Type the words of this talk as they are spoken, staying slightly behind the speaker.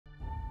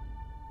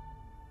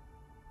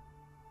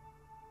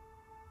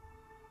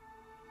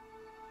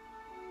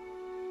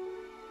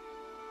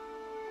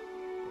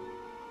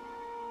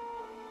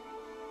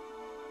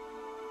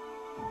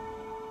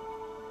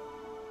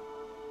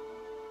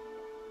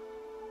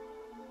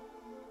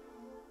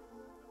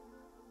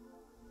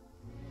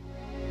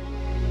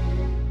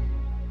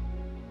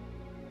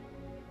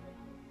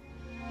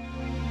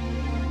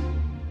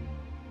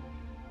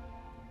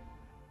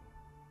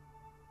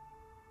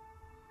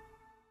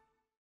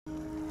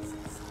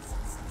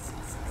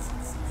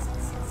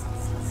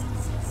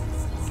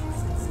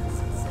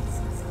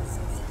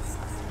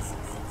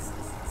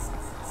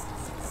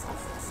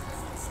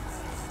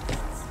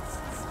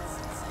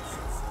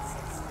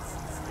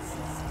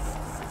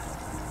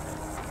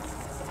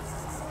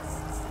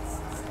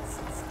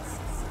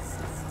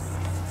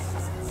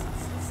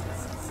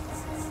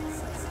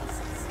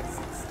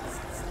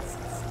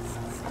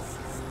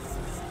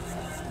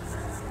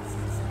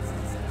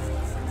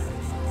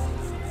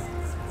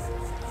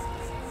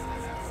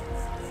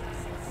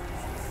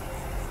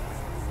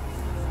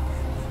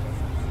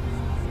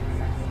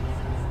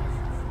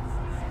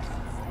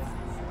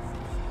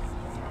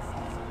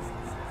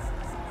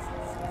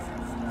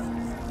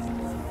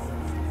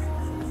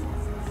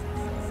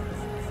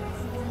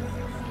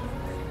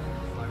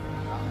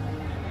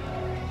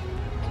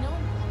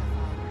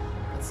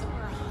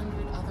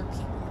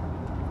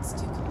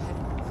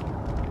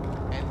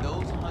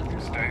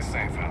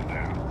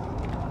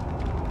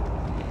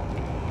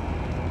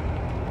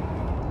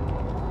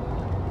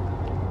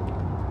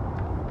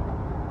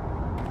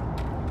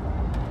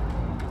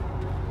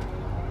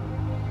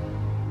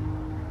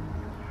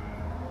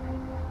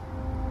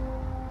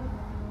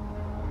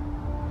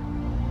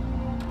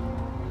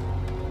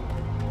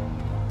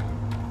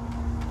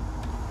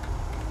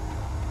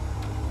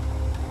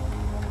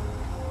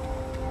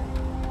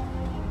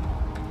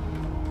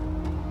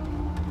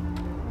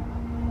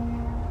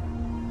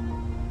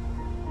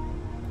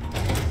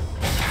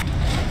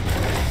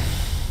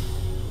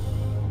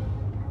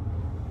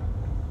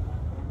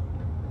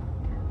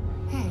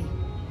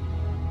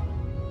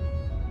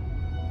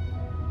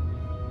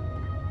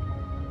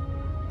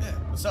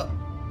what's up.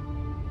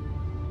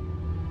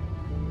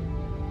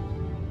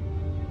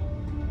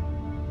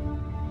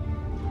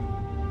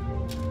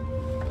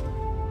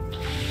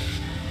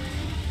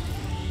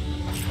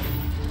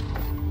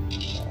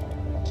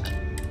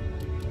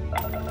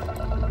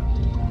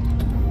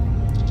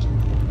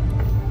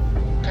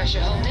 Pressure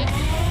holding.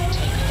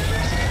 Takeoff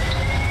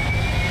restored.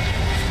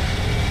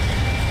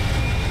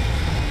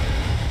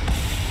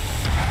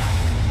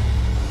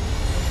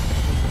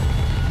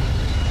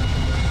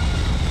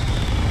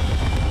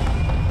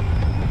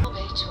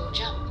 Orbit or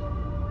jump.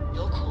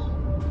 Your call.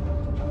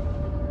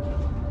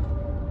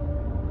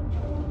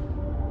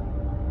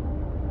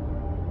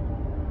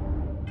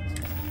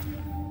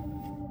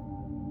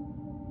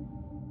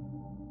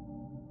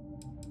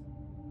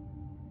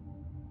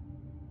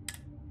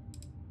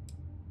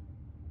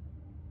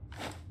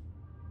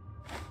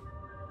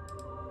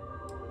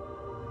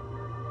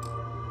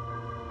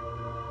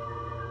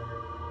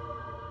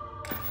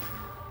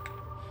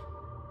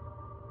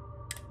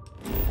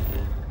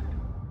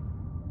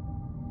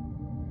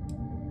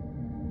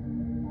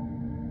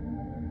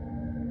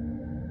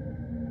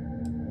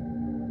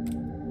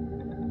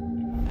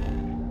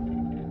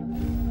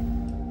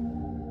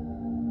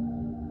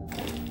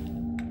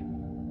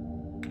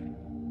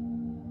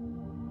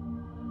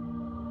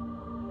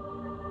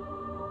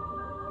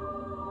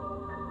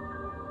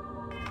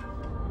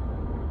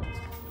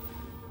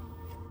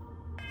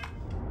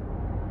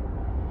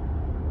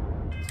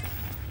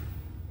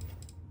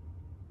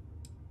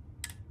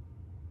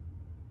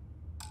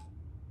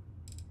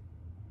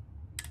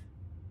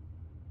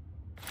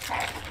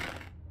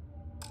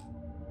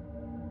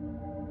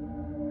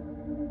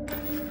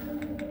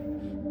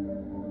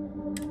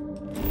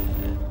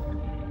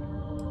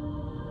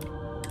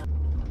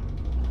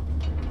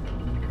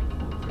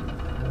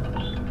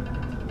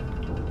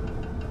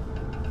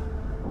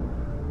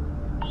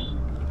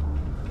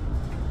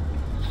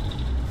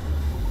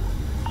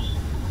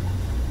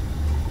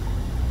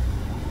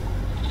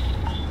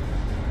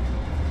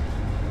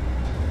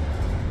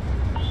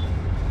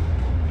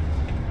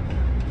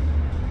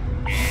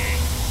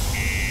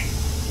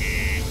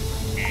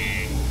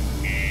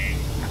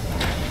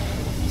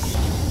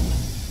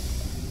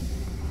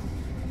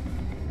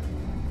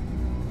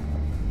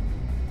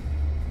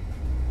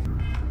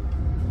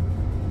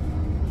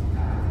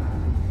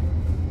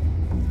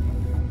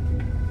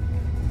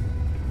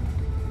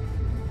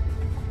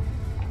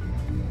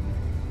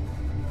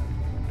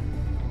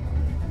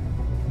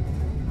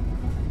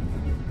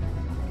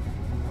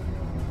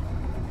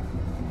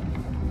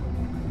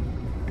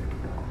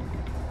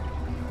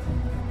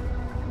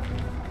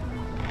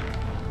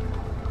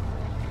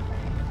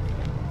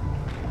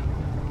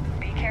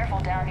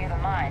 Down near the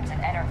mines and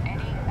enter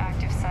any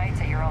active sites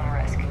at your own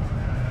risk.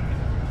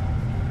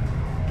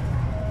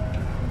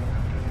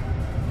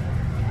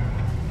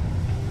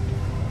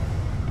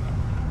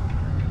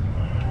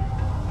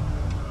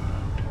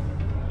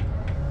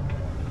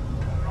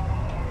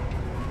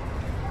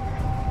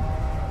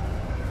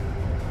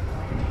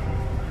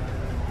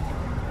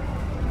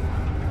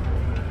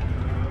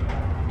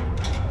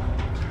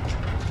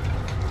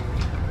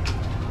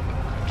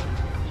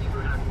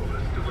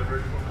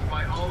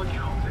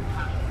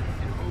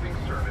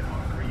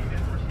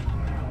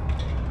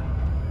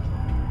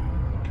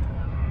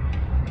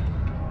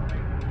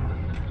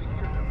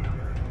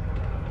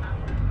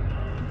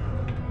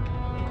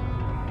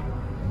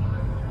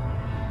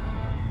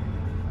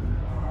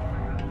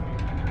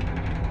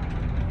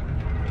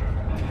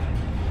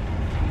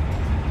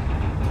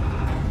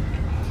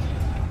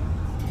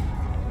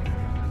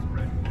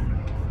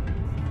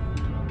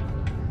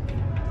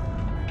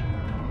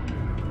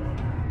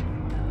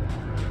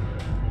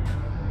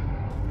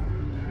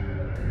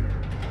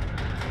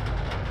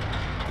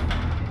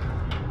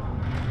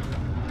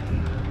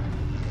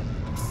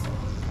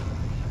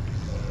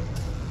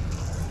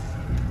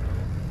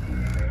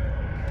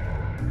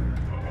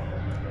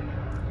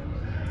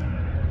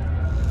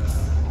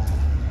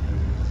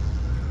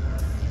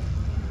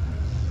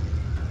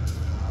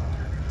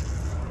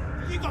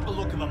 Got the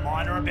look of a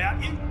miner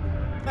about you.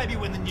 Maybe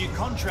when the new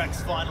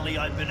contracts finally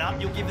open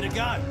up, you'll give it a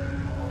go.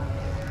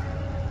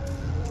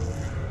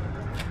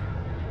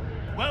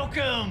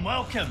 Welcome,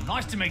 welcome.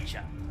 Nice to meet you.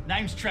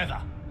 Name's Trevor,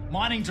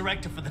 mining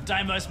director for the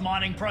Deimos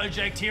mining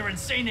project here in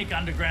scenic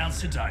underground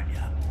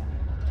Sidonia.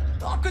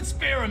 I could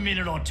spare a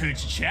minute or two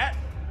to chat,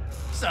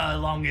 so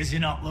long as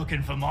you're not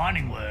looking for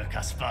mining work,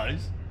 I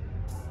suppose.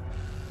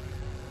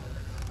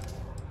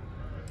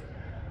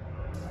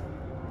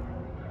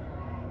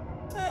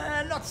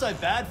 Not so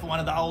bad for one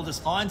of the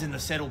oldest mines in the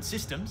settled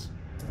systems.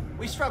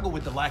 We struggle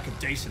with the lack of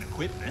decent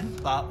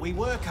equipment, but we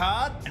work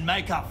hard and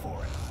make up for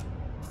it.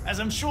 As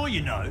I'm sure you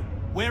know,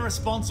 we're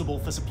responsible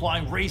for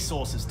supplying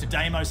resources to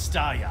Deimos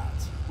Star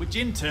Yards, which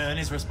in turn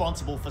is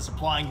responsible for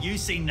supplying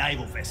UC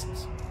naval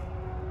vessels.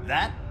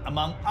 That,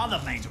 among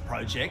other major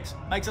projects,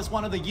 makes us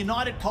one of the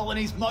United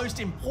Colony's most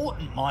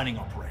important mining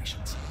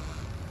operations.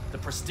 The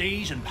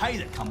prestige and pay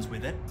that comes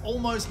with it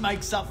almost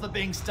makes up for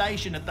being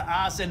stationed at the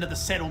arse end of the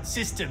settled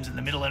systems in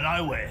the middle of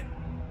nowhere.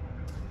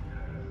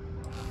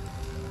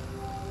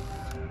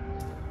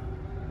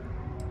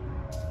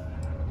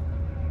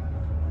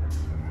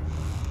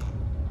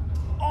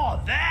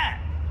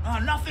 Oh,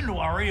 nothing to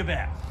worry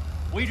about.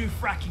 We do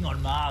fracking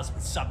on Mars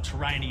with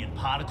subterranean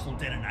particle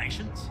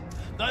detonations.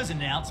 Those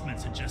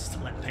announcements are just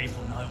to let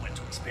people know when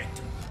to expect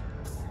them.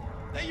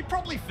 Now, you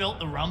probably felt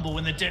the rumble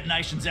when the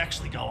detonations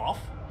actually go off.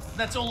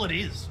 That's all it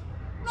is.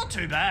 Not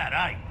too bad,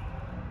 eh?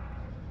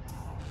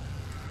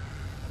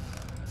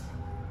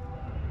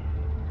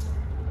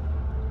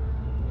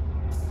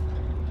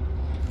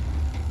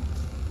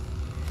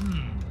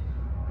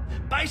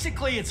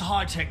 Basically, it's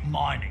high-tech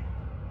mining.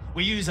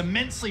 We use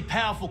immensely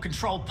powerful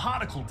controlled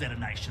particle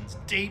detonations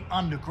deep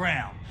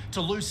underground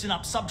to loosen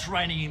up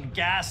subterranean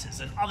gases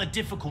and other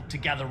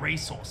difficult-to-gather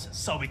resources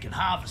so we can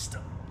harvest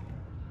them.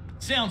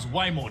 Sounds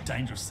way more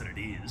dangerous than it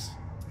is.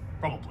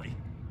 Probably.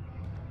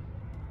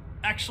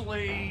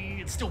 Actually,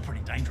 it's still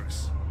pretty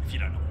dangerous if you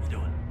don't know what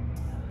you're doing.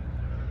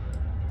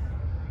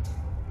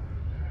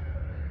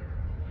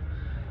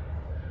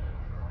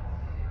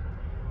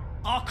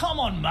 Oh, come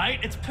on, mate.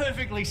 It's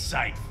perfectly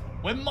safe.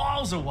 We're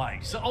miles away,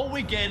 so all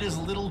we get is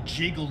a little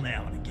jiggle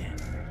now and again.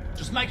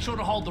 Just make sure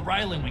to hold the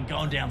railing when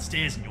going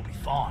downstairs and you'll be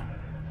fine.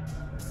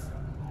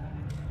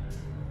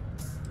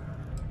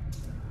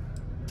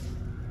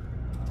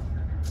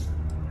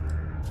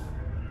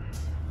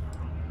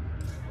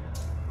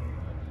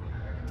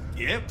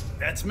 Yep,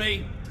 that's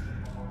me.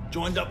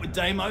 Joined up with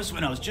Deimos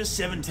when I was just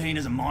 17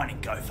 as a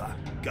mining gopher.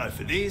 Go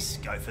for this,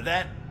 go for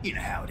that, you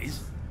know how it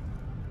is.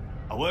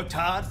 I worked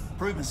hard,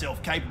 proved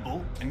myself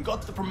capable, and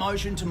got the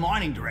promotion to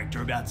mining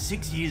director about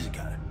 6 years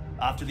ago,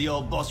 after the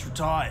old boss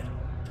retired.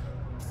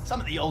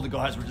 Some of the older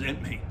guys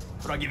resent me,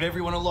 but I give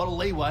everyone a lot of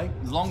leeway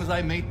as long as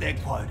they meet their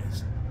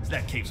quotas. So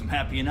that keeps them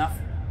happy enough.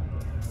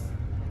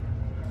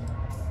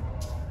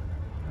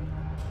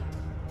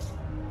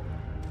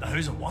 The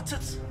who's and what's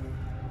it's?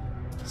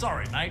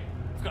 Sorry, mate.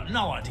 I've got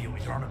no idea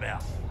what you're on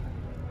about.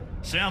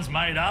 Sounds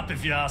made up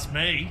if you ask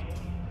me.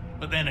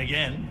 But then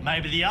again,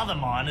 maybe the other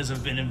miners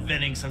have been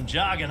inventing some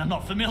jargon I'm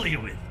not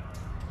familiar with.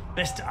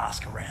 Best to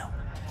ask around.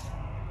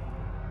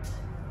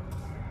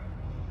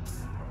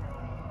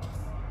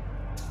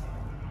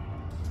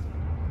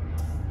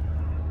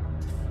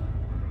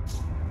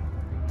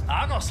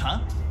 Argos, huh?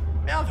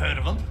 Yeah, I've heard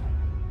of them.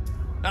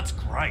 That's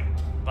great,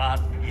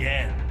 but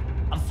yeah.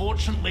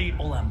 Unfortunately,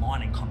 all our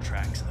mining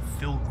contracts are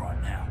filled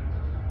right now.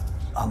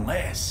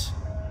 Unless,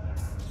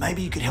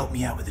 maybe you could help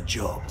me out with a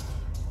job.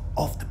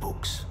 Off the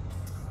books.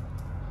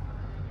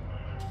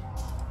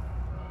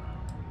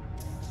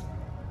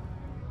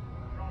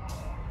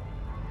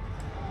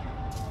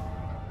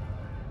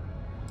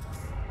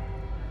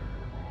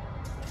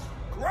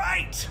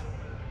 Great!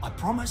 I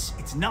promise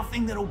it's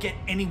nothing that'll get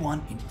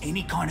anyone in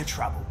any kind of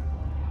trouble.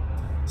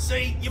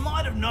 See, you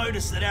might have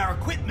noticed that our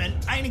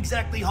equipment ain't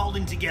exactly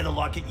holding together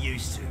like it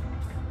used to.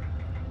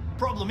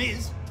 Problem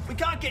is, we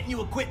can't get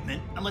new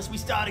equipment unless we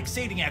start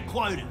exceeding our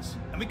quotas.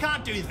 And we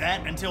can't do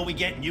that until we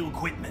get new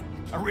equipment.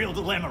 A real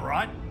dilemma,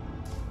 right?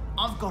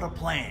 I've got a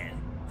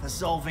plan for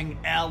solving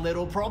our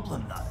little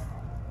problem, though.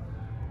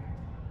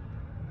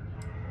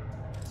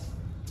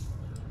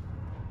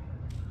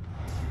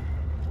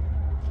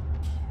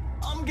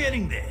 I'm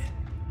getting there.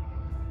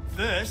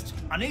 First,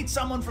 I need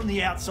someone from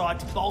the outside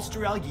to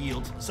bolster our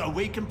yield so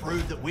we can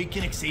prove that we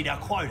can exceed our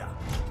quota.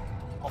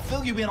 I'll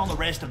fill you in on the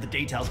rest of the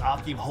details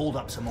after you've hauled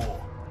up some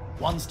more.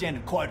 One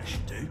standard quota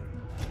should do.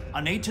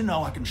 I need to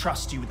know I can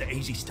trust you with the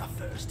easy stuff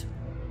first.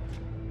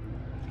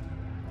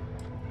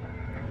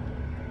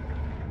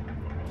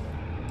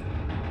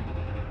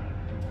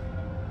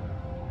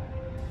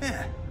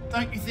 Yeah,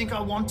 don't you think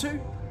I want to?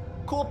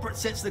 Corporate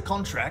sets the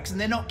contracts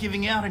and they're not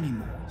giving out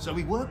anymore, so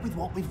we work with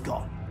what we've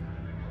got.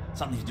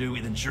 Something to do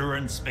with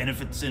insurance,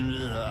 benefits, and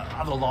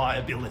other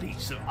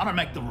liabilities. So I don't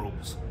make the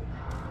rules.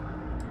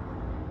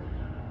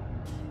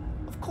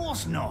 Of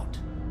course not.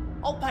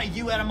 I'll pay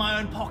you out of my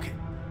own pocket.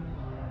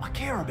 I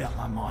care about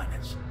my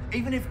miners,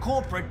 even if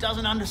corporate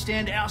doesn't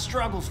understand our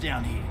struggles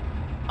down here.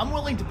 I'm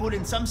willing to put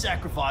in some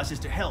sacrifices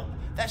to help.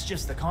 That's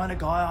just the kind of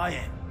guy I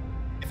am.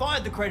 If I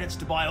had the credits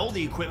to buy all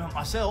the equipment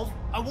myself,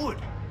 I would.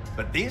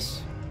 But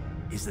this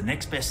is the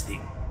next best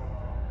thing.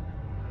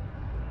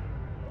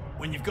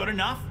 When you've got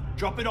enough,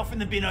 drop it off in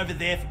the bin over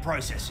there for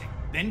processing.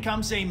 Then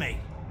come see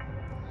me.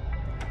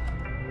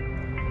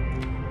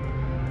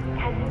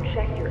 Have you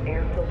checked your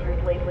air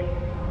filters lately?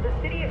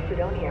 The city of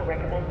Sidonia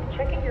recommends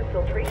checking your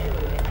filtration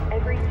unit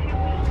every 2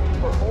 weeks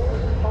for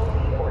old,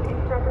 faulty, or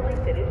improperly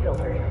fitted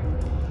filters.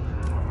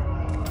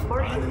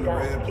 Martian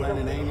dust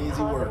is a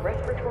cause of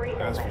respiratory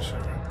illness. That's for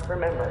sure.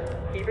 Remember,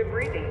 keep it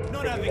breezy.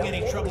 Not having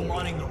any trouble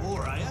mining the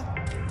ore, are you?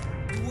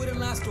 You wouldn't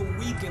last a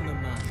week in the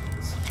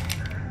mines.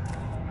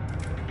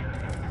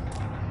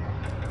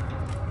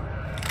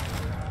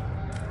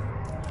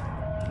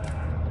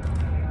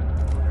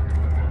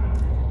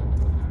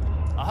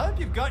 I hope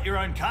you've got your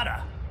own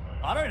cutter.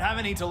 I don't have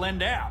any to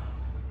lend out.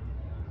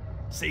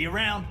 See you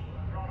around.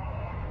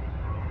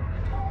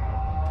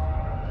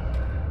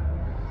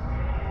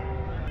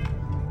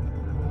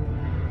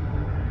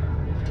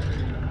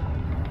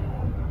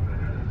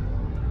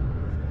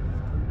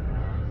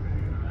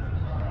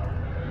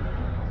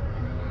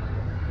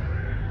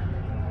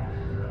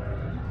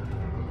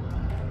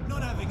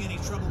 Not having any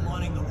trouble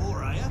mining the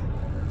ore, are you?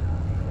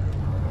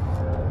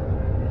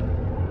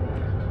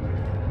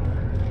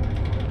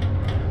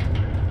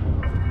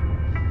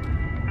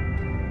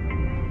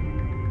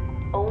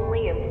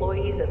 Only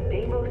employees of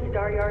Deimos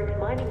Staryard's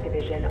mining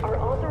division are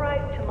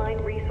authorized to mine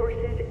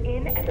resources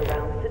in and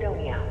around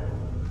Sidonia.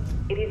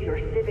 It is your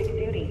civic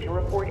duty to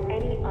report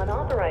any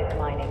unauthorized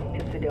mining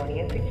to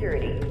Sidonia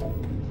Security.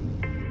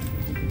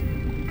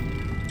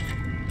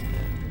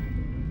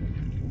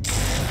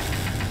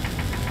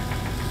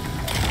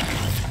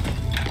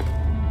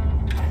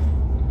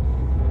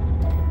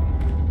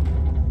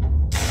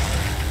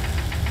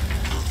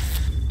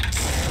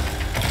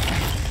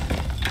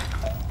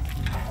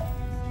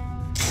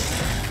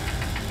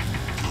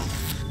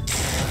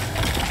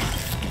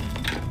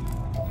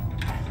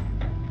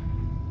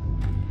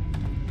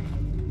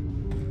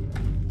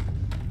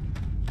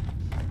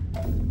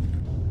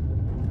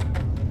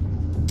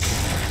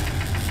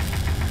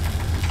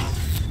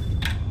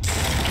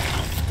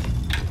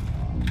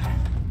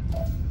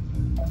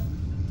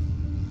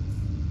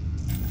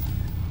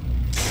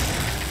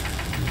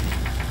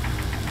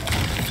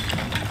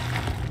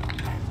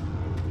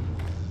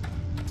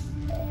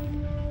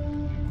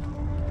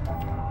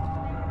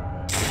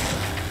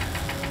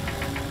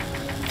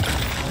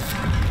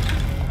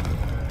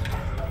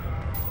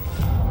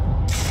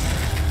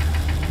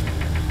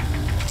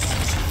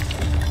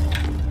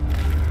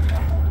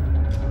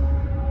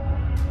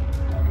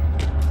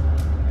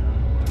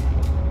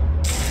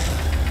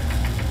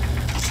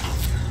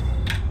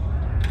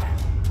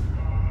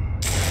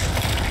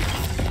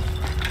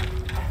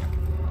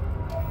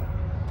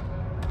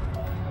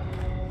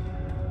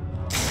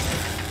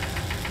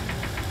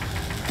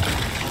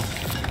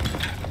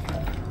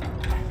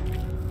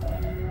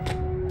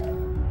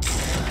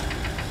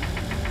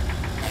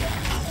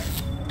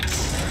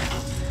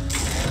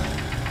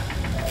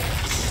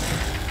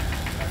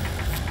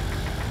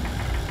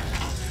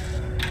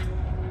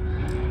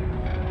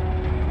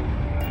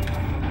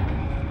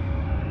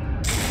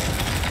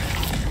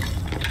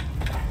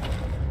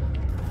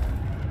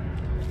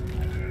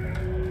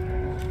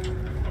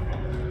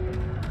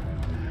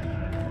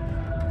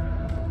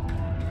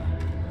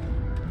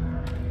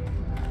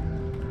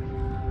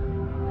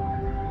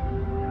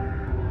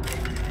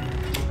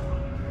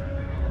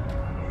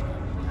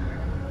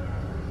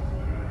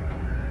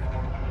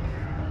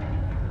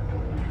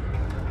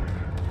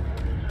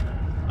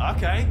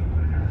 Okay,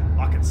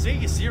 I can see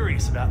you're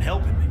serious about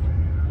helping me.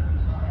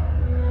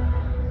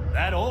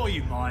 That ore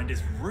you mined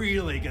is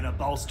really gonna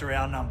bolster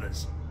our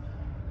numbers.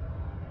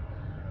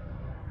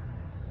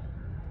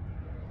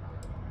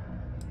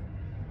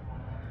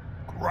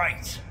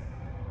 Great.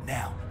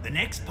 Now, the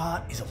next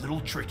part is a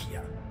little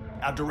trickier.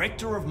 Our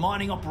Director of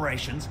Mining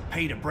Operations,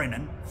 Peter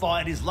Brennan,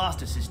 fired his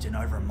last assistant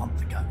over a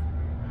month ago.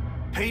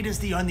 Peter's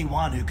the only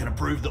one who can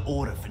approve the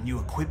order for new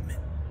equipment,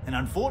 and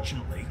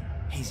unfortunately,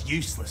 he's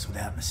useless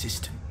without an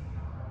assistant.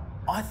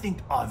 I think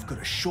I've got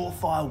a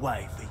surefire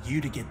way for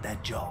you to get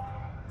that job.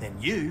 Then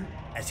you,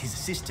 as his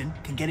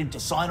assistant, can get him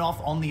to sign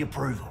off on the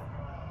approval.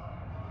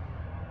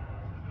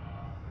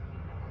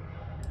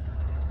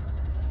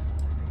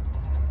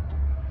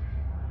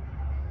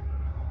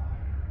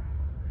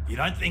 You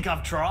don't think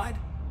I've tried?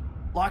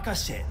 Like I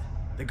said,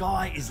 the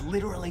guy is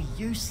literally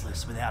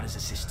useless without his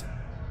assistant.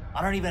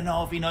 I don't even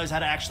know if he knows how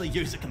to actually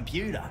use a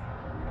computer.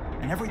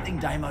 And everything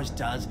Deimos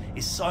does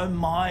is so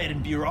mired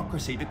in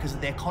bureaucracy because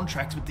of their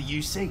contracts with the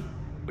UC.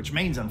 Which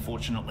means,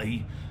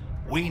 unfortunately,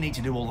 we need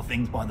to do all the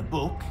things by the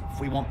book if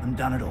we want them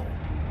done at all.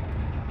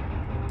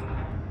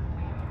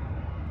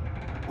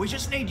 We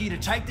just need you to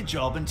take the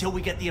job until we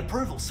get the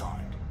approval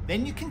signed.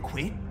 Then you can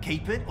quit,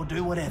 keep it, or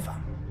do whatever.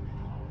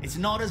 It's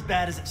not as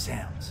bad as it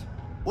sounds.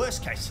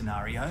 Worst case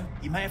scenario,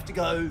 you may have to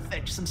go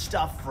fetch some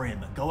stuff for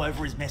him and go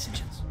over his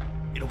messages.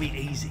 It'll be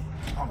easy,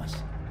 I promise.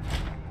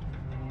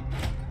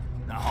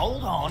 Now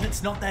hold on,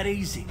 it's not that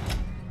easy.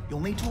 You'll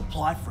need to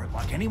apply for it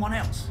like anyone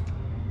else.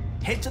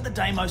 Head to the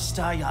Deimos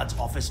Staryard's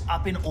office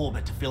up in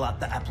orbit to fill out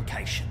the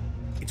application.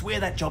 It's where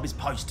that job is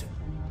posted.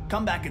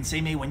 Come back and see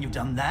me when you've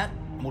done that,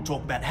 and we'll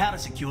talk about how to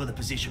secure the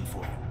position for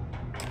you.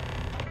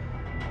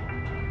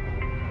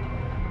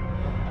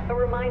 A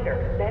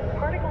reminder that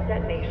particle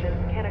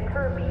detonations can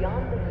occur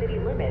beyond the city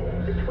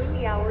limits between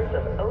the hours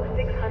of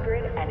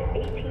 0600 and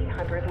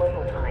 1800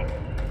 local time.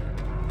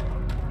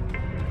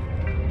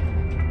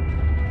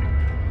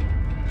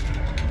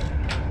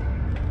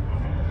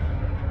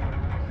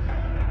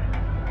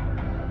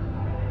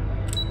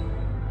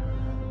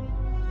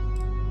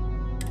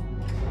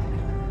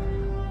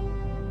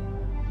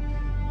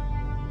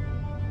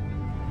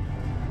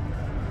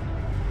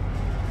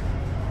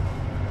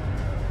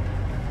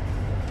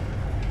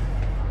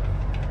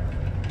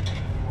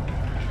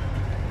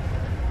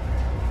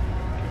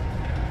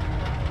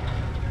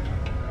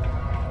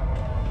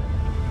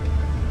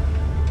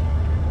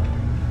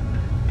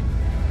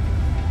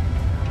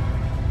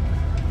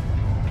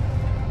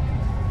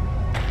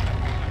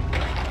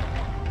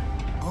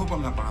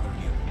 I'm not bothering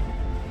you.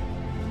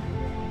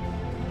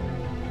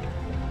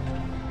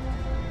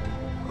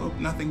 Hope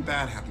nothing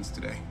bad happens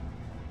today.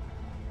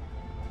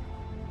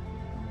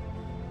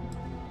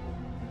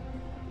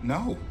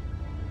 No.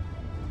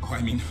 Oh,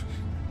 I mean,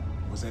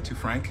 was that too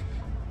frank?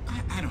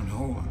 I don't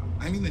know.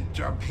 I mean, the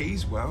job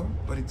pays well,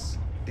 but it's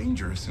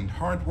dangerous and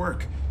hard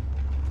work.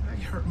 I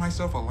hurt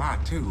myself a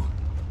lot, too.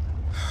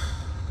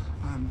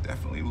 I'm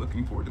definitely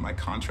looking forward to my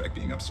contract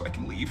being up so I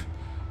can leave.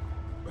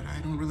 But I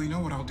don't really know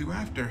what I'll do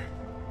after.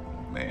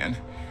 Man,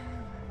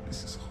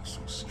 this is all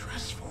so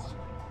stressful.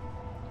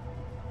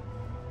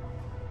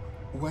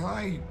 Well,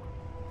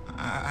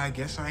 I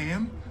guess I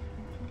am.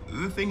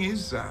 The thing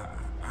is,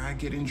 I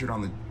get injured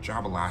on the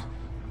job a lot.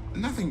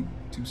 Nothing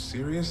too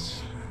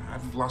serious.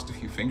 I've lost a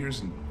few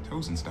fingers and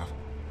toes and stuff.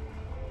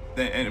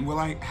 And will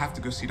I have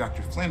to go see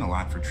Dr. Flynn a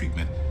lot for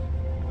treatment?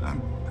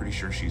 I'm pretty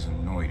sure she's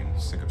annoyed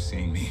and sick of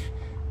seeing me.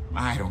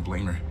 I don't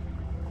blame her.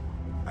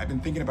 I've been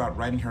thinking about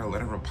writing her a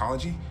letter of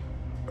apology,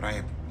 but I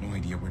have no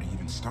idea where to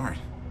even start.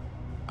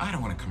 I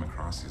don't want to come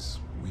across as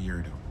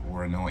weird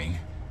or annoying.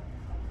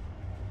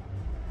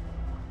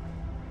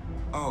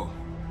 Oh,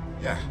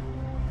 yeah.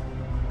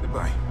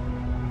 Goodbye.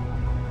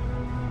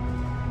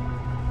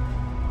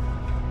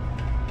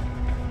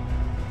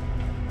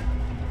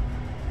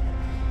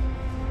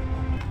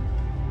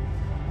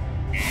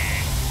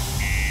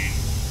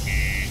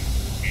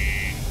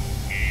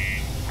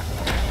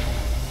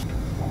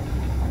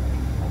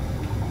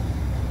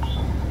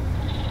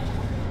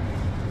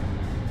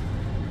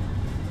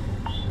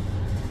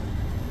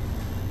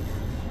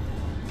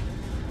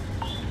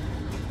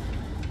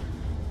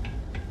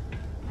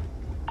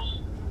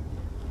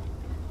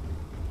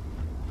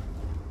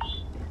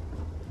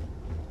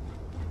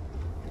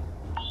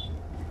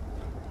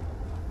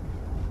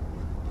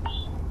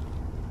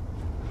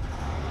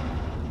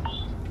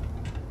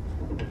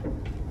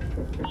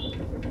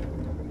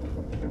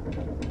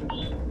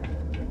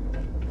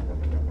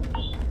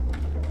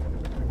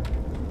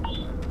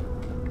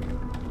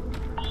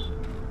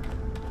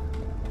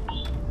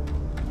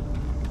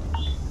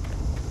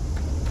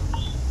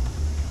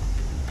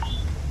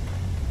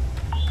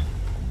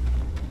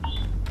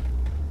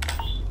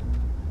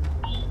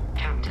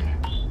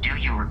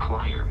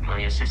 Require my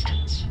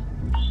assistance.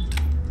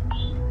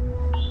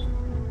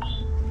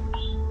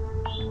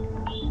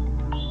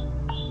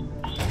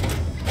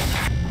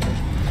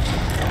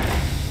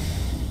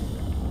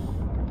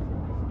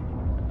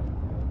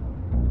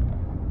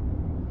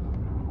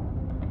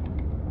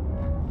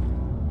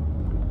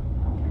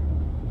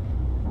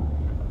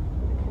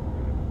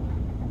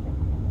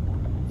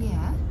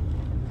 Yeah?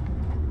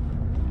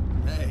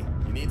 Hey,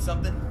 you need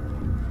something?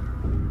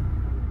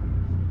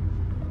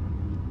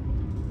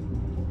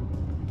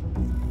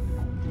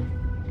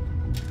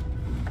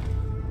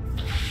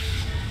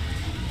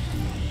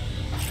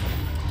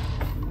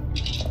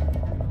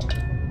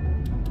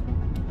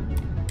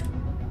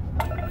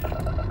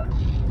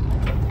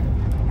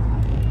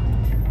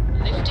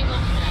 Lifting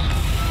off now.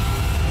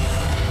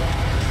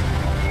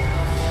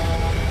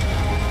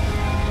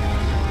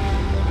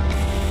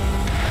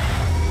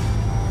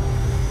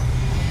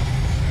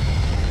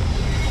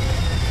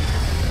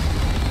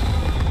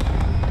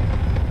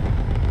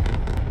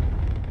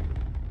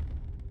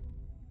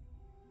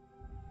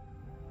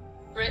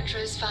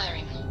 Retros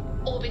firing.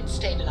 Orbit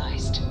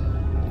stabilized.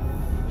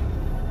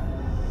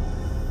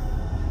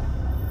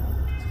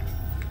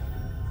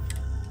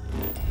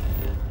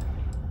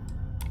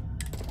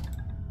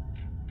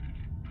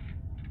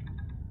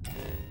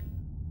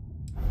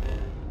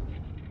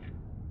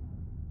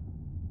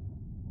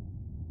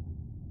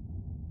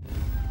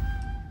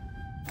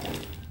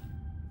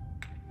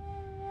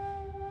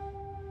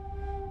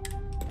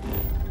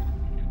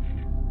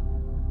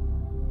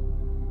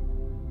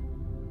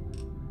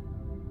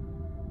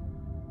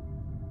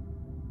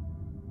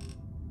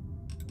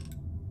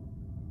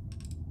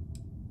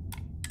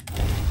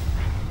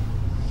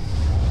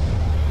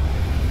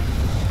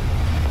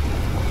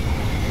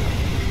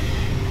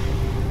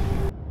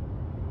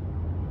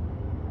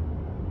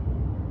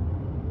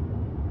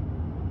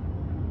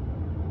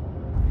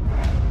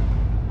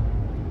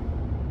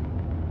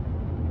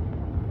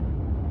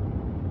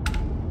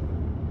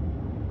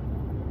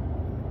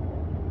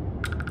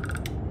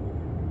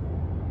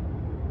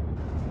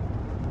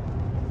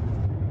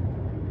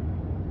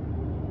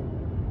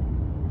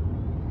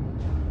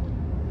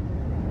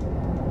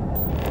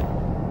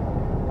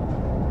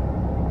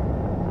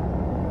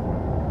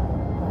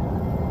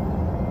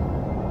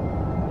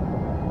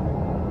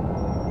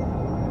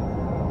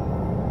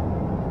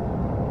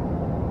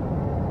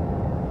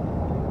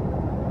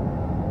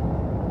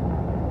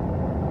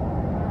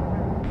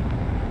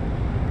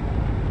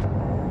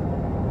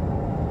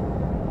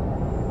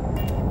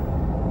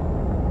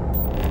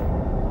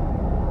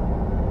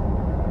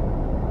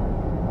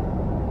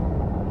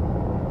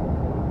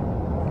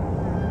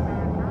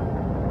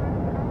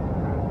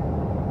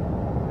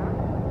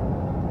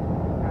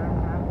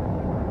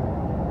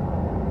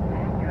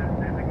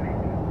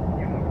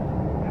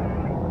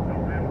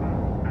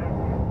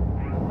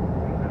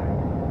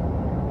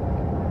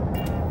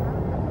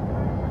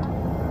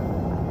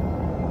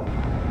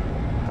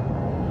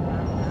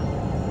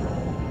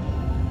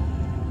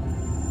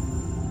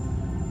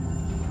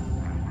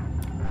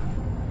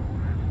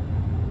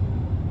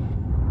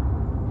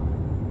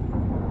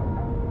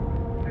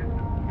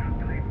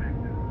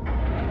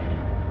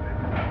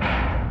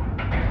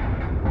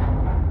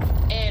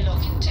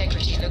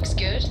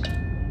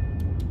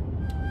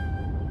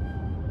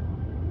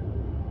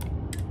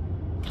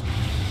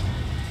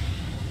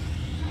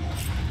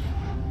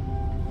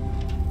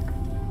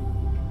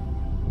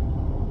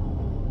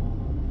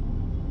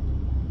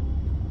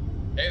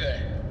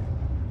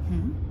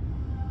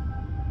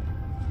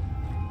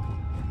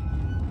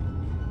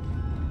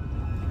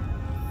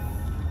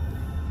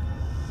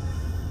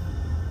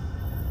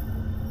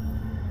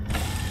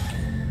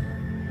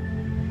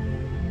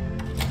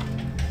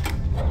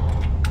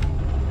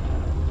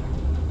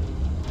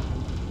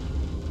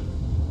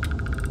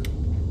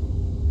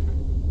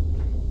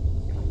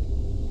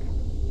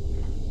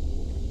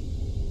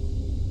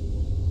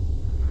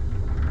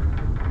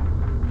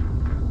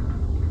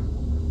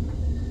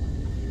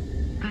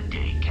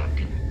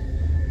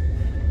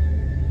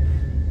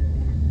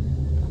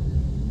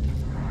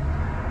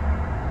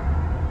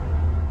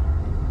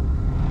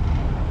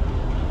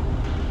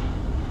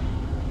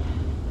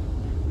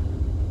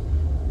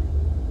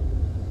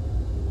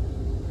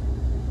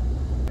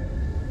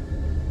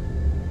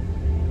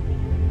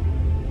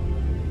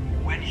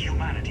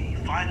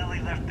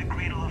 finally left the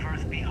cradle of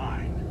Earth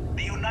behind,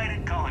 the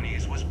United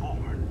Colonies was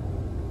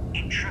born.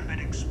 Intrepid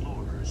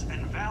explorers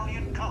and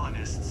valiant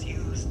colonists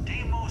used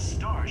Deimos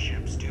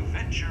starships to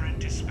venture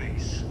into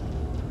space.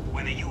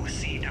 When the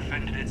UC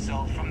defended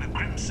itself from the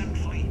Crimson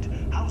Fleet,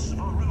 House of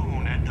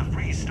Arun, and the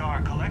Free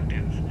Star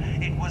Collective,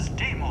 it was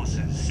Deimos'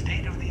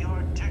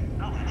 state-of-the-art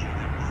technology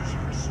that was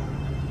her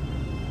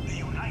sword. The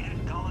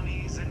United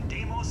Colonies and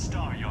Deimos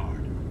Star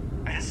Yard,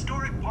 a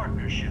historic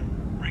partnership,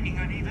 bringing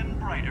an even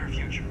brighter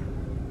future.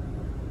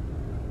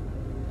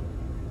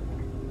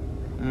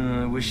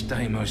 I wish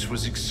Deimos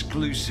was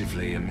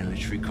exclusively a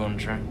military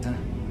contractor.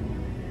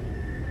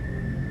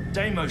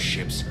 Deimos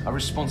ships are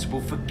responsible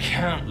for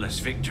countless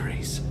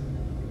victories.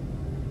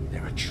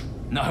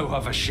 No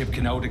other ship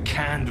can hold a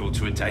candle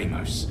to a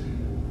Deimos.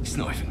 It's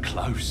not even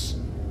close.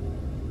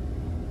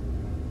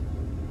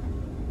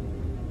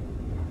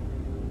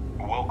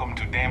 Welcome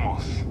to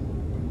Deimos.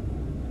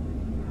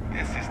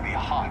 This is the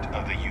heart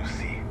of the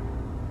UC.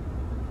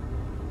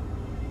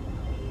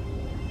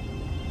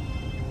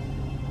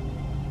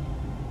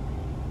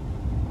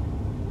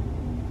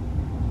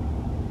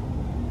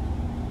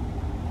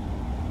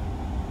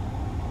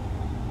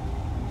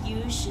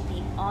 You should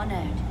be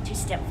honored to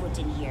step foot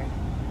in here.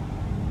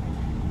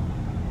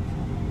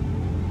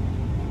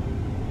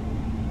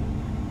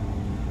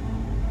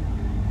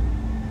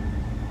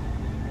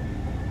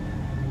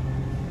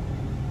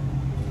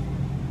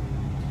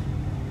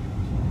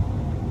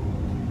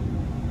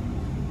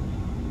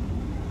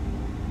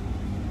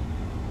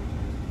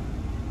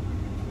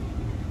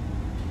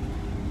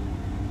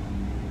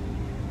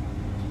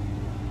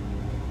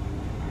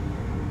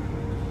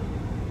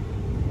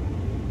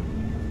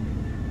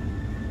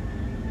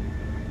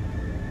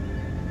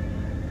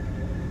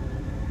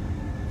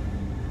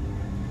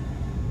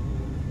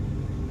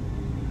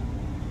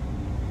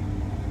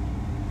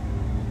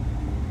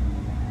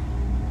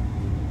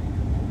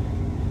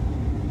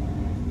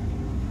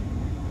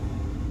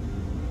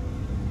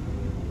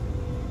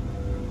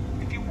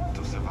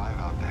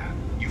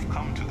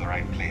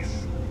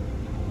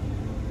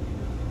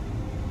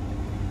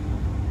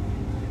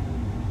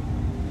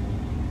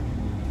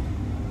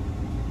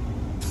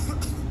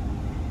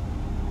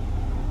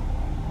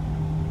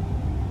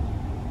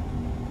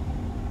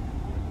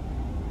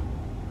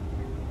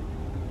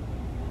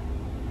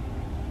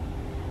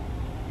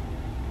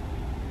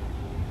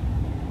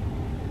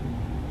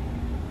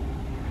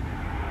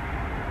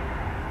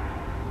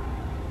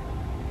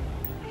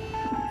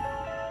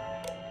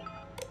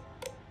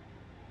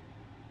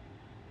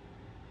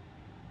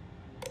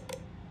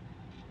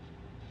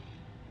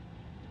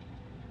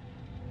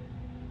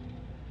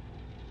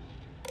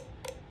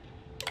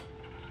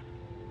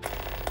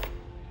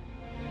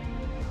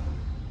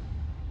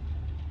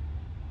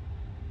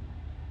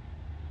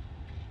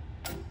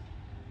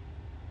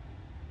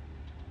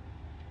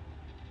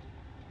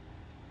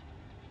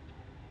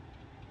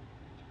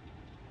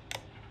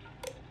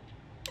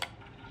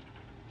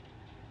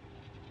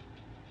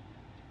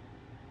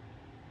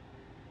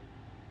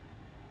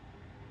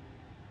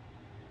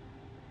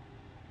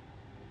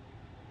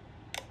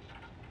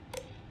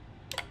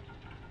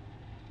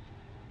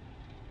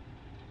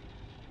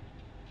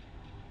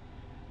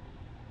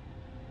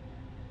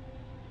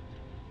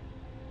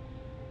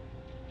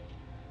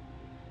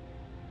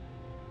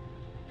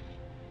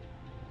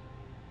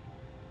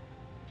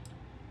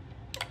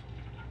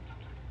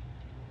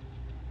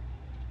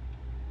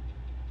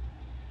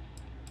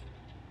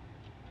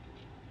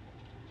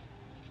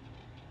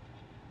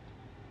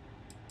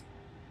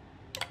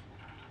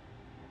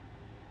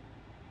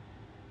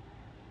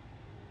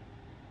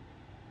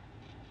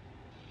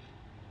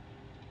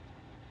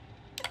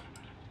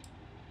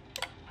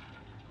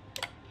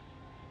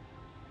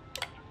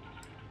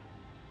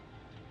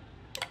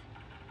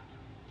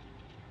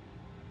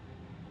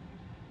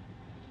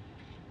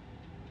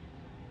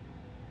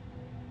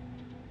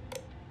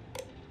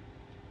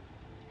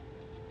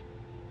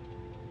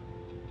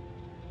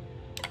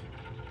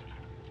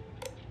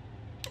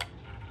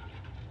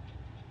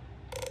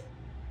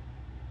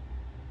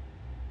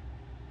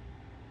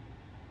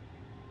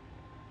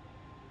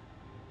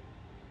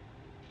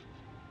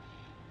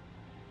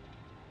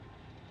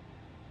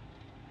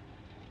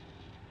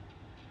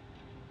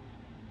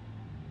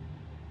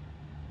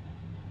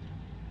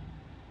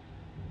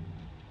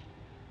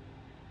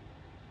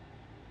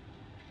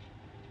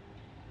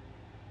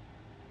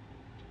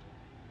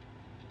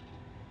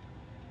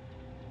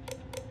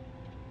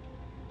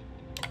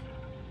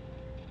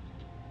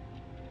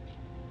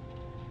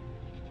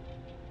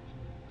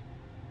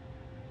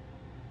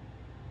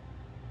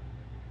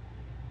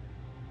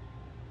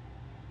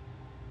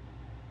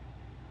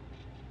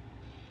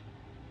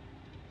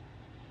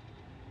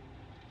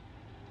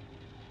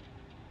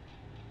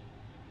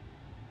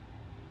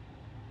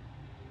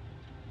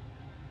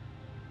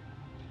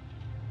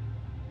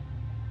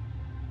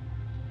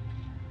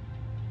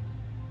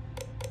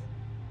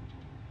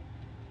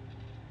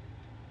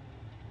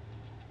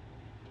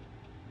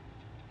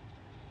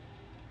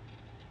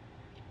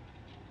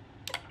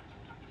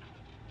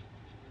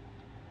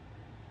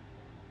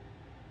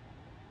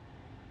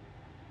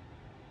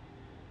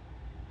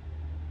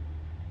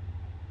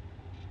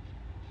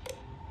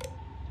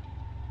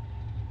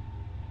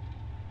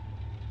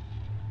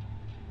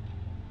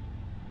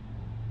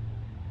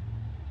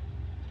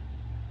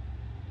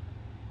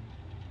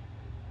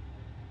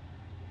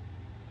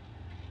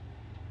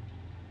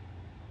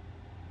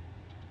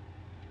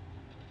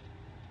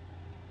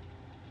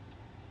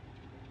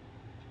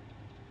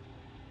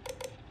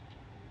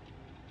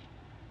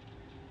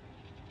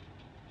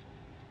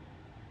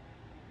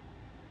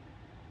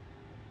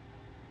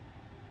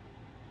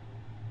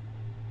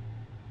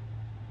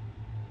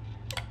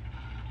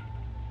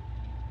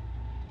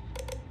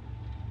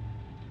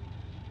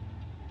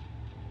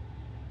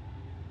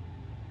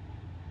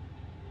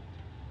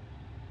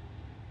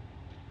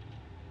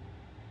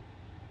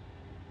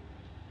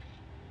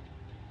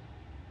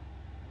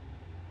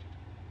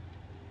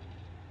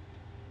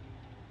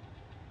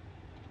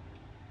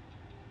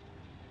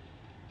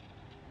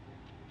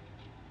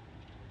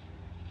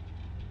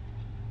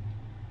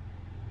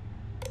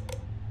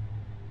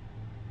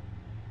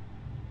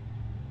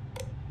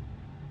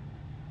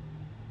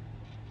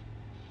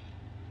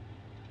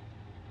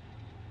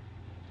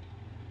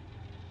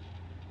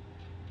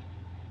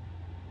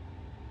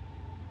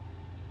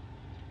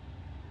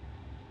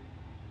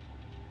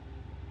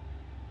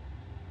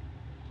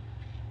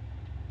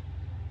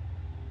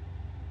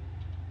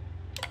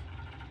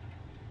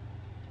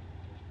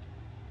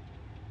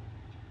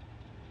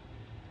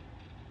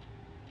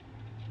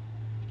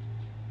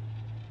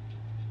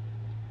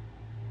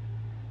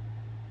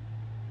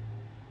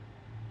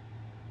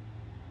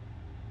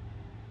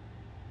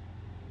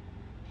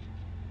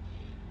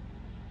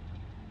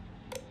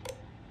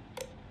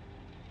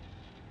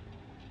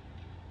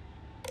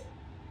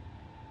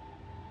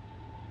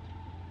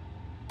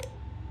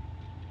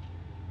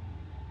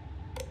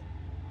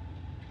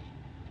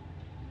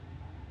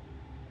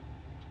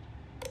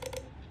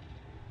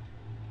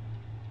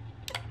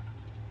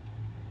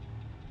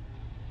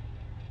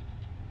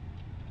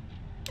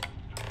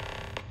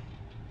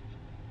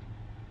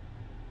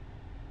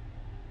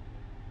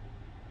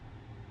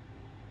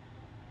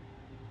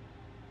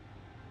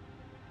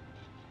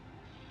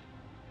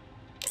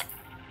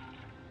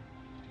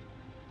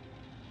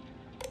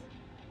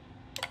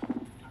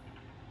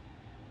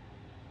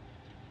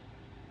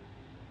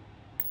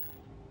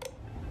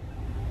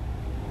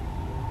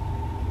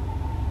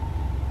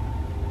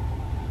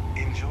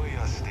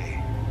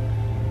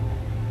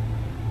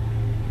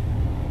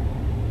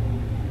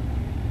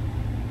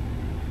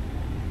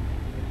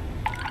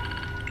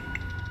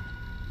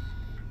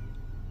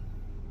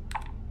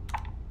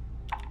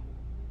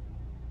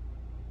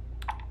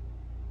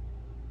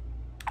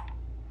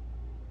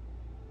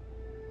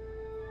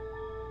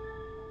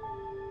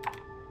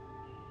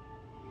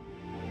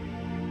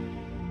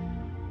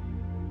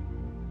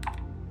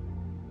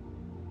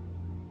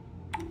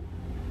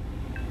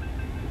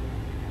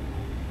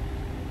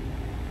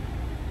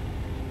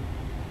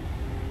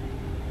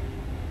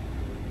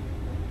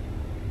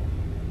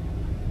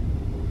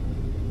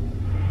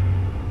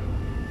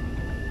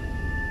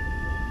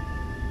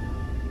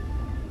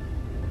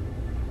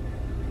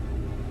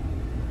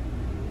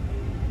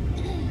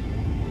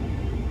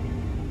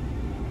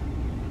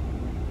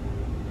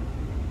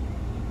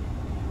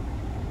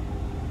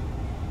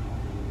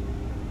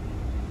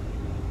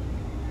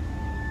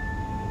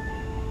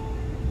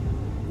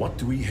 What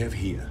do we have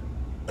here?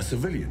 A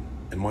civilian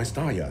in my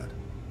star yard.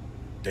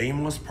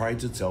 Deimos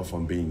prides itself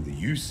on being the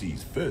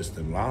UC's first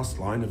and last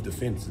line of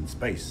defense in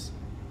space.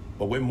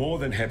 But we're more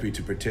than happy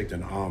to protect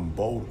and arm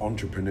bold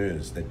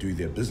entrepreneurs that do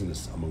their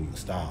business among the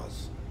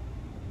stars.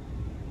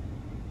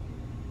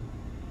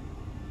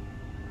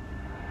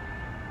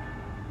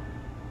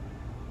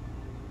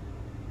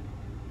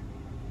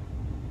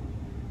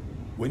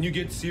 When you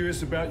get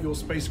serious about your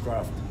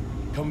spacecraft,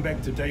 come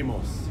back to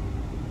Deimos.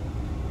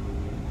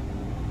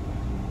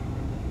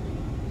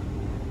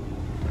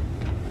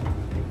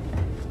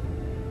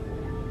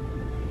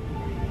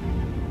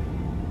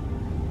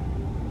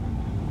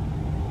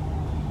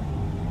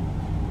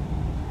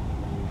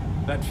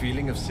 That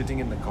feeling of sitting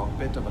in the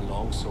cockpit of a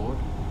long sword,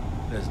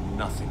 there's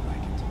nothing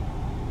like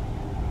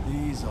it.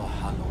 These are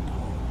hallowed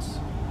halls.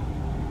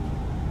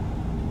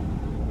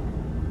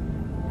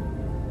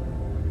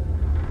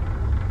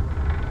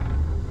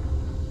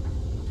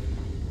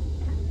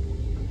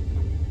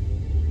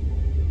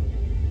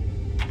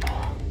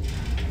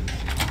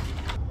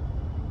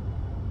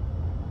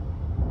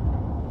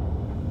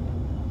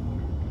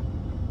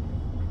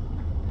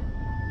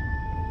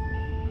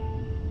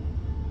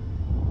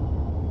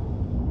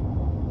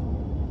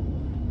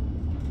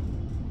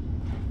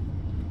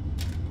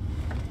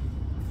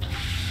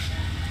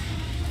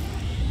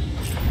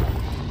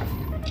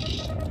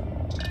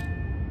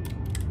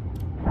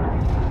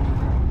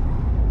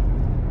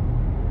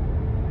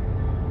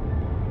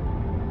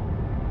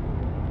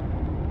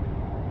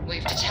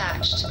 We've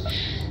detached.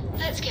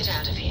 Let's get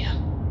out of here.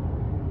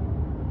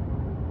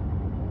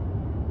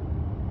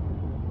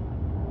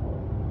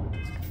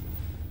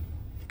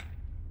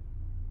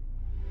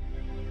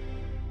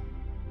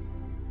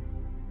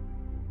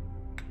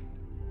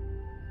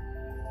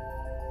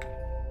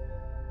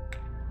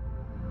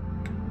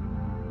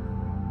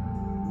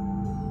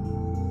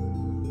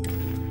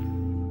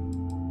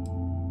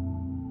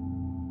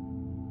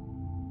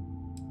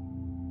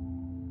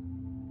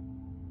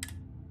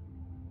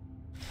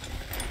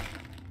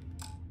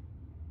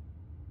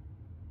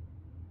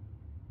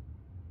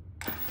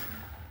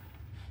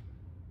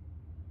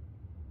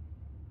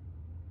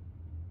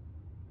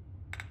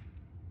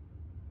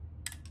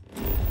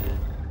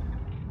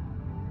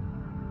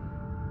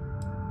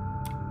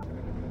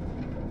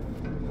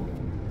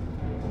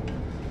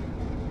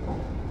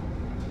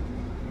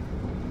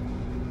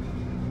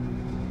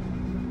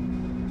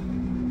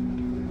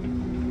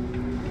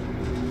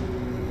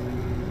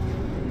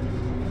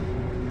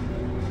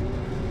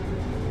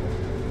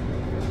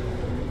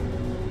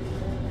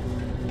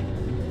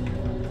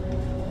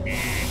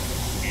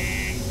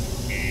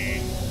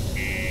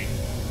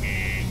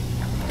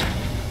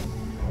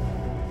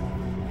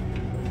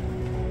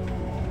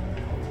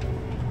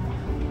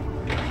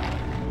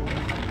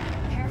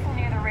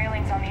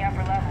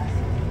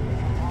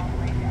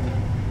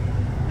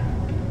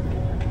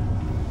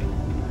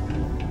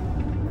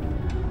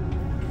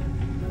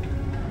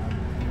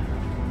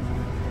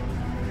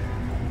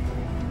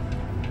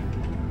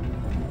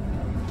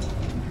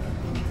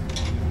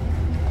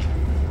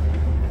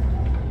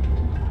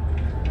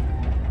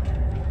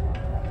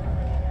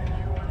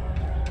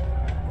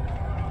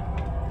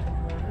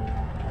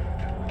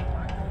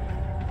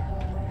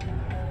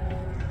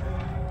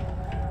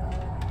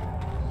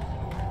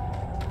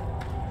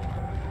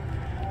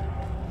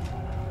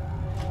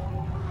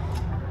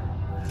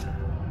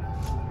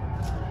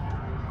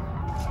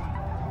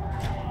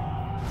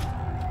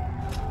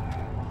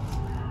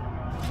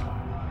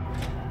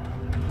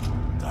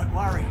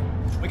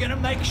 We're gonna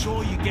make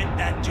sure you get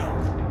that job.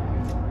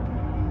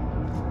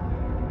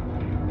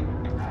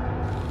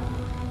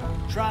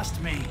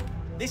 Trust me,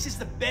 this is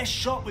the best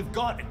shot we've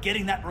got at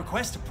getting that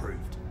request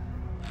approved.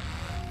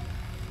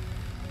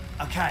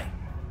 Okay,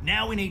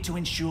 now we need to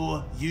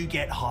ensure you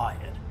get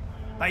hired.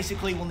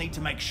 Basically, we'll need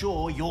to make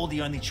sure you're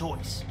the only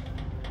choice.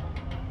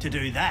 To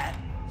do that,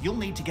 you'll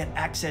need to get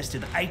access to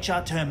the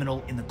HR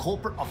terminal in the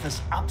corporate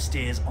office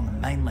upstairs on the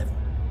main level.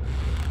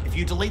 If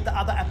you delete the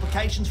other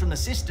applications from the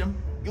system,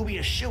 you'll be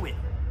a shoo-in.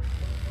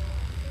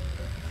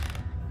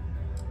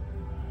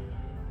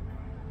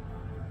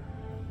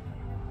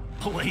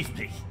 Believe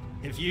me,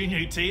 if you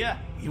knew Tia,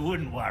 you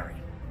wouldn't worry.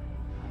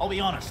 I'll be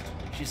honest,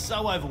 she's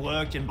so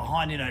overworked and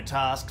behind in her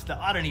tasks that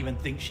I don't even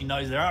think she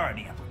knows there are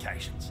any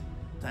applications.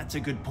 That's a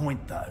good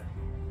point though.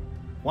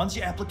 Once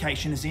your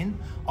application is in,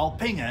 I'll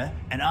ping her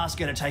and ask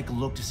her to take a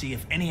look to see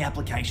if any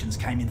applications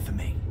came in for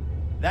me.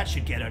 That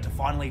should get her to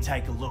finally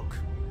take a look,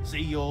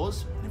 see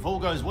yours, and if all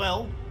goes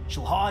well,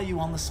 she'll hire you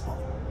on the spot.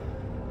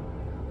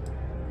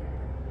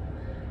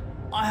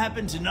 I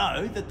happen to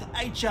know that the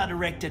HR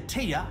director,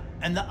 Tia,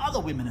 and the other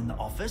women in the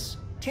office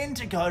tend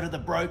to go to the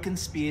Broken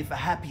Spear for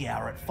happy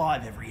hour at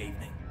 5 every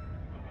evening.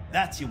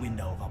 That's your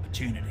window of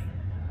opportunity.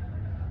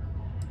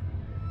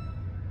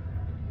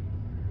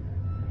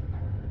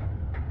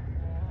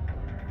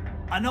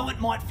 I know it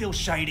might feel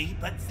shady,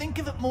 but think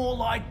of it more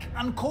like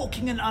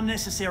uncorking an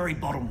unnecessary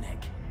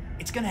bottleneck.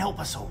 It's going to help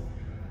us all.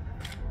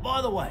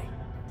 By the way,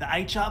 the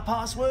HR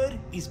password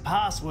is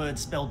password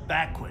spelled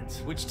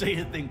backwards, which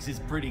Tia thinks is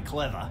pretty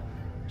clever.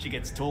 She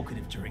gets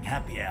talkative during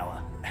happy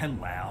hour, and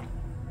loud.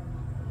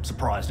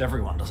 Surprised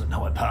everyone doesn't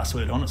know her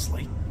password,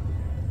 honestly.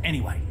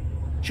 Anyway,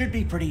 should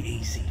be pretty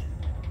easy.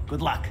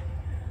 Good luck.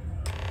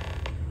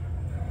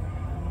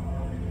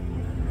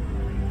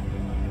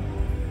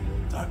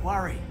 Don't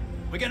worry,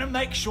 we're gonna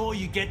make sure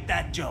you get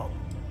that job.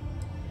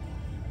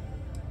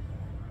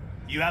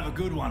 You have a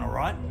good one, all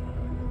right?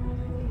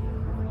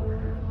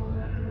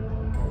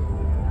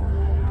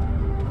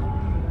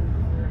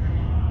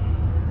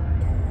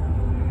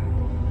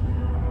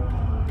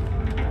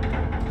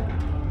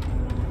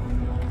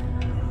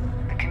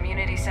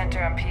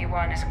 Center on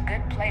P1 is a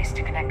good place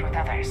to connect with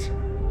others,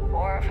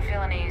 or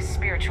fulfill any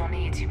spiritual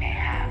needs you may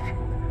have.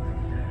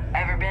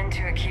 Ever been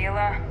to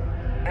Aquila?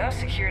 Those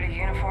security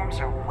uniforms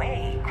are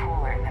way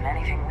cooler than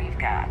anything we've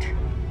got.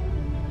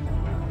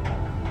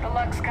 The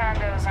Lux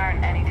condos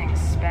aren't anything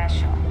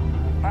special,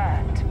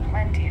 but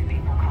plenty of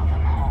people call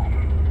them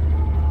home.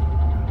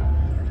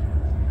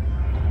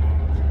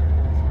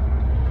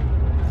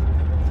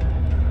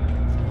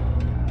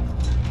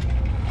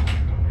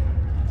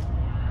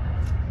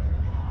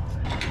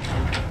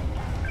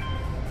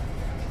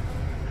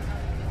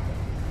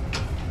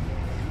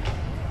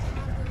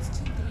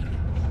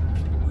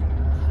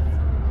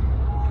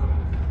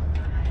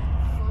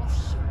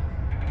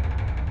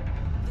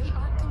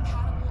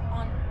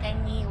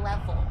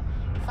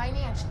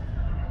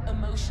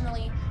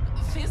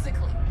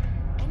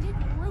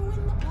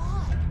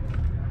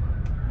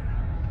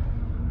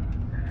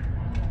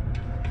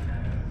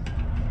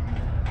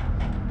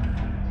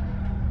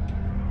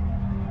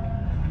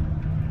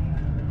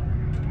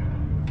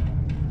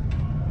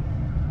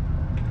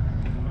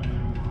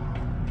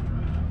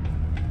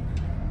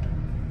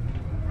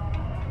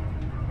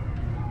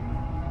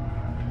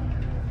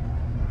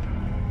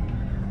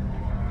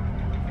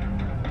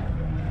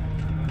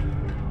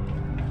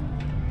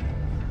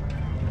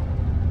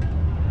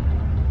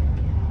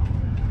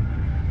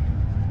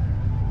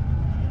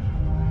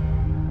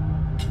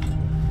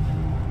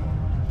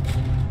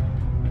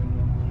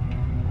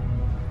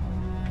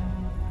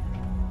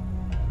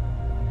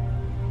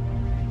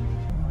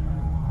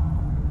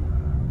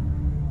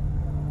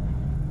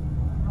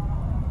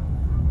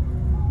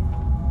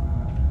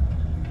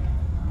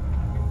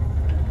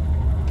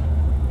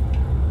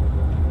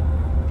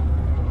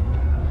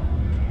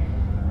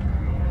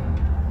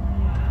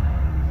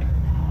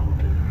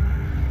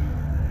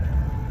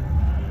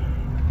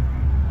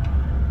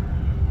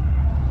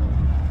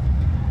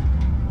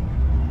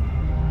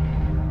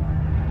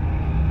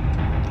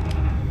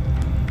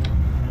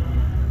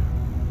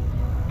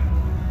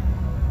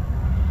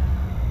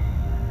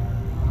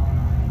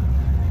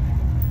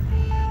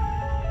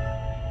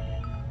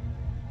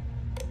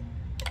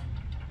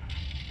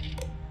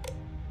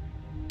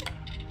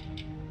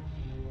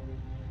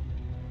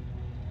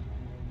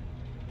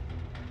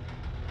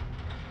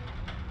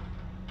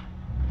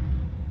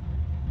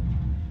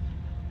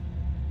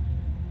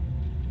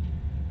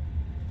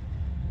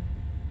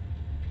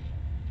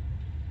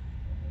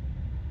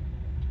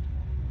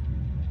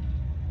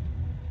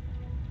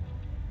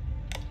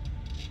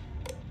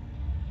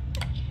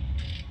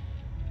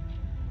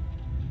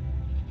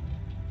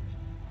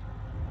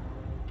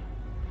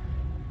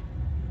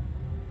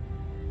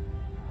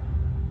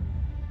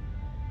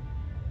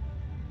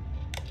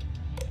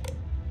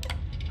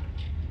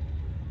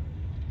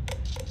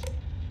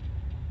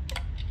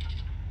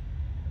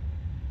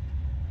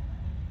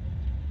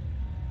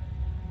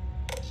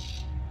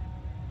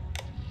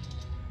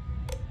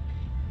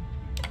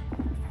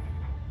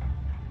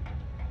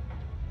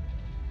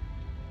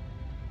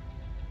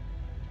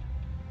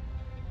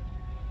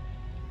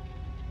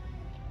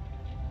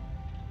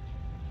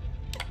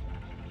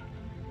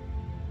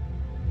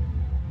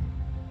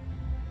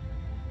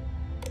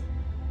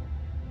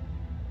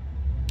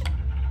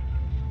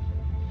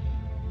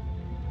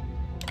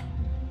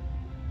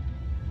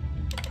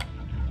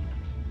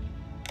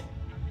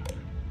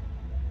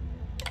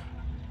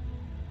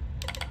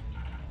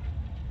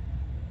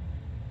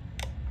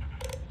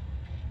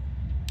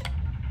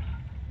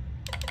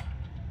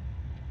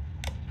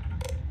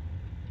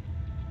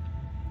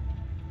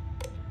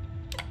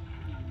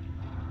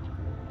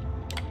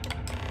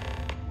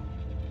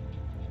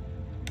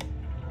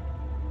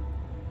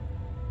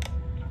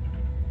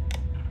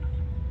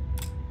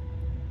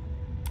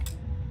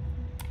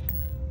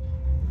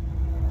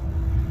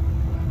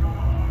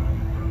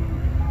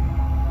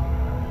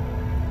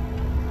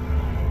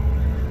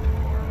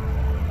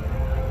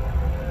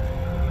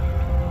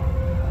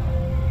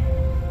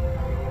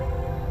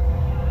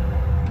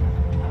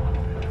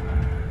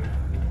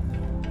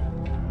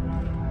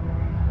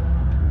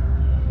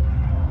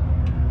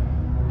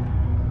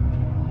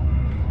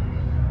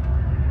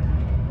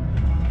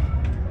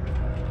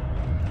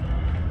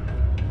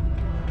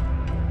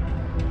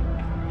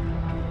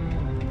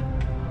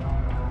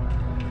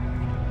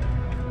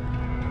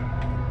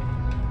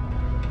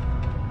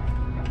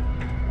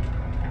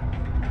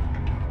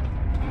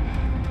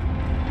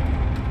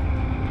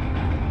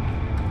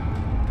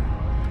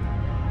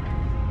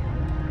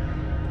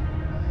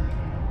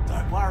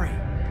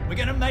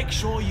 gonna make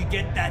sure you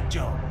get that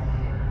job.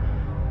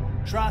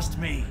 Trust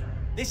me,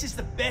 this is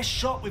the best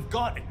shot we've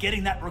got at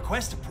getting that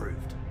request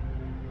approved.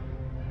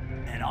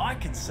 And I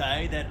can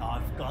say that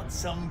I've got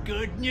some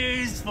good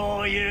news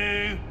for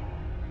you.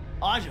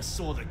 I just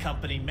saw the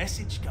company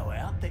message go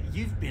out that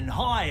you've been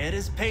hired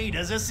as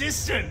Peter's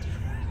assistant.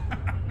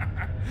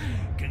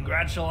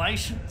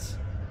 Congratulations.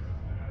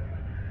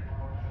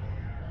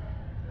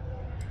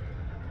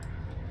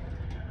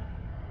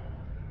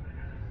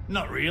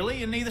 Not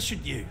really, and neither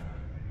should you.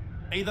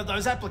 Either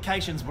those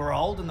applications were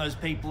old and those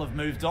people have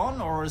moved on,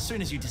 or as soon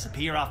as you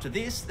disappear after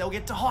this, they'll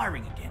get to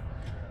hiring again.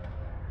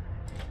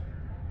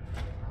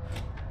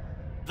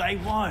 They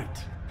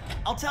won't.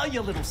 I'll tell you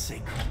a little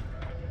secret.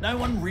 No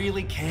one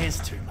really cares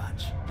too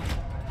much.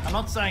 I'm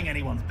not saying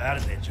anyone's bad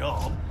at their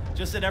job,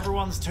 just that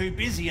everyone's too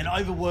busy and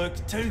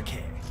overworked to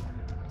care.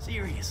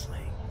 Seriously,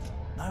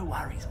 no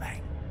worries,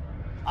 mate.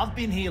 I've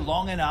been here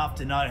long enough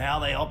to know how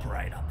they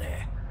operate up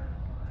there.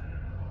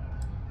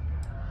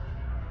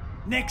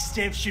 Next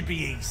step should be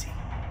easy.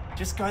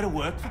 Just go to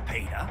work for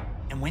Peter,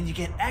 and when you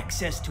get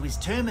access to his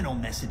terminal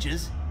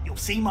messages, you'll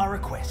see my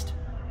request.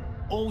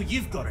 All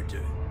you've got to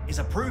do is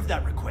approve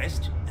that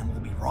request, and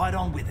we'll be right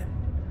on with it.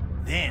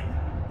 Then,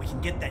 we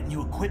can get that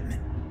new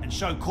equipment and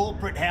show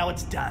corporate how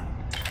it's done.